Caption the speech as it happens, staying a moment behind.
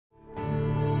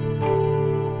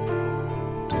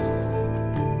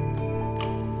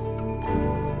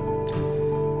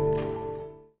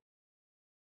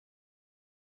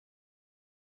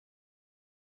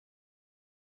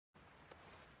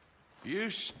You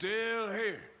still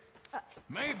here?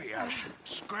 Maybe I should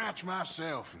scratch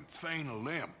myself and feign a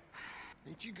limb.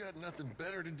 Ain't you got nothing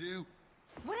better to do?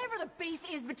 Whatever the beef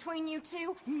is between you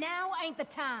two, now ain't the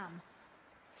time.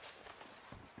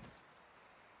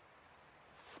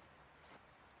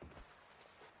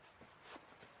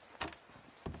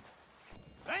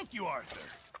 Thank you, Arthur.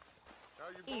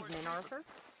 Evening, Arthur.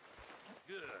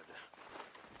 Good.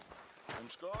 Them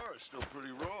scars still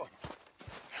pretty raw.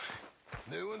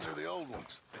 New ones or the old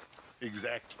ones?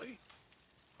 Exactly.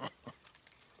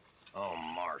 Oh,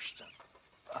 Marston.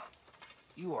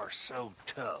 You are so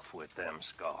tough with them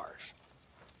scars.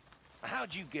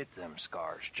 How'd you get them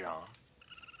scars, John?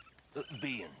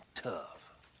 Being tough.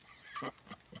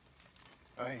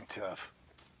 I ain't tough.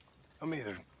 I'm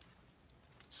either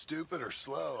stupid or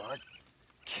slow. I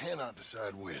cannot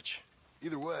decide which.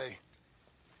 Either way,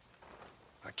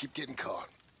 I keep getting caught.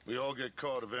 We all get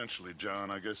caught eventually, John.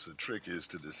 I guess the trick is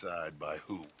to decide by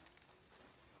who.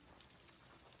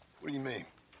 What do you mean?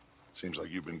 Seems like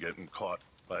you've been getting caught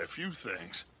by a few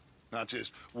things. Not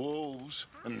just wolves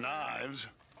and knives.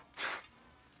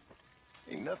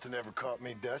 Ain't nothing ever caught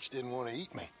me Dutch didn't want to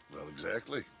eat me. Well,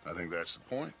 exactly. I think that's the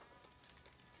point.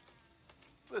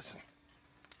 Listen,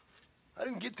 I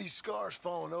didn't get these scars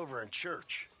falling over in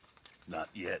church. Not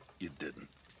yet, you didn't.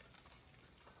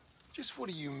 Just what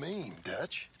do you mean,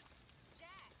 Dutch? Jack!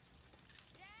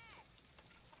 Jack!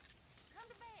 Come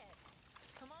to bed.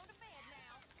 Come on to bed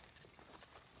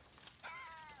now.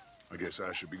 I guess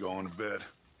I should be going to bed.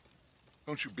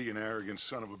 Don't you be an arrogant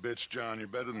son of a bitch, John. You're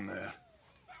better than that.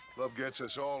 Love gets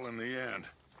us all in the end.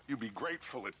 You be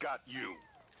grateful it got you.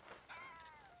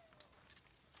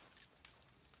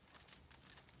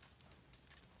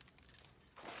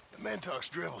 The man talks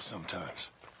drivel sometimes.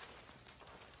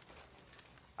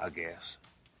 I guess.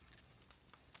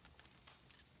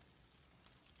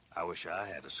 I wish I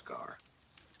had a scar.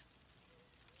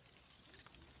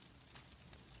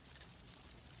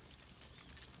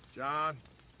 John,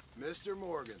 Mr.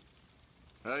 Morgan.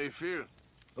 how you feel?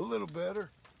 A little better.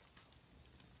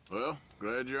 Well,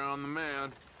 glad you're on the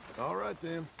mend. All right,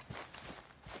 then.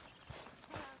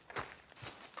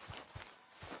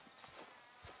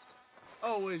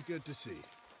 Always good to see you.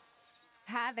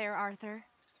 Hi there, Arthur.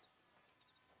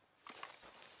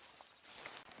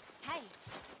 Hey,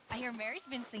 I hear Mary's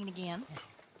been seen again.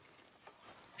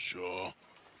 Sure.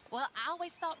 Well, I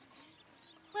always thought...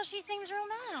 Well, she seems real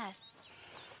nice.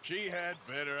 She had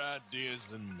better ideas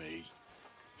than me.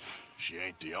 She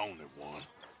ain't the only one.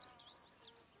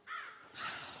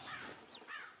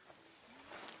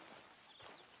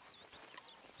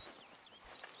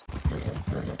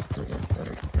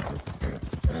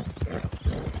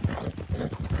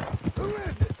 Who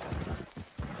is it?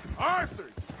 Arthur,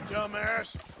 you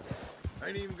dumbass! I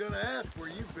ain't even gonna ask where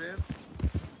you've been.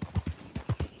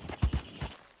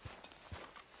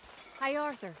 Hey,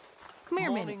 Arthur. Come here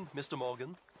a minute. Morning, Mr.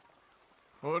 Morgan.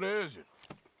 What is it?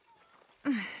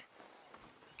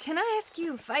 Can I ask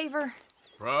you a favor?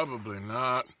 Probably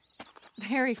not.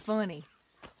 Very funny.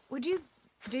 Would you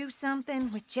do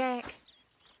something with Jack?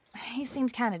 He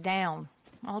seems kind of down.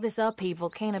 All this upheaval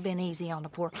can't have been easy on the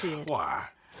poor kid. Why?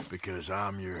 Because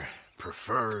I'm your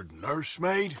preferred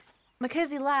nursemaid?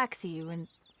 Because he likes you, and,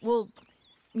 well,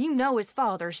 you know his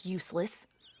father's useless.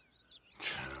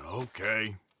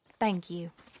 Okay. Thank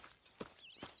you.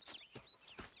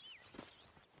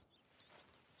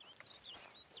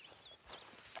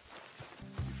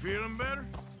 You feeling better?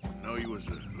 I know you was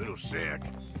a little sick.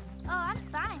 Oh, I'm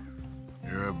fine.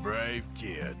 You're a brave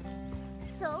kid.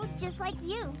 So, just like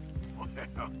you. Well,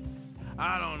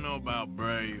 I don't know about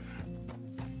brave.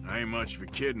 I ain't much of a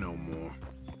kid no more.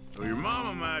 Well, your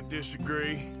mama might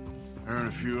disagree. Her and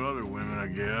a few other women, I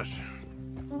guess.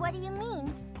 What do you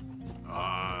mean?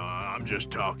 I'm just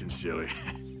talking silly.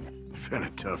 It's been a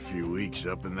tough few weeks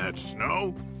up in that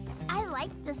snow. I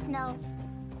like the snow.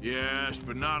 Yes,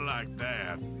 but not like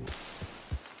that.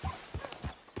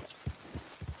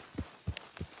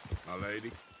 My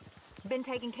lady, Been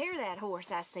taking care of that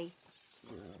horse, I see.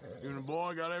 you and the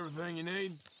boy got everything you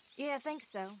need? Yeah, I think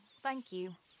so. Thank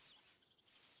you.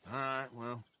 All right,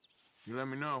 well, you let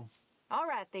me know. All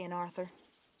right then, Arthur.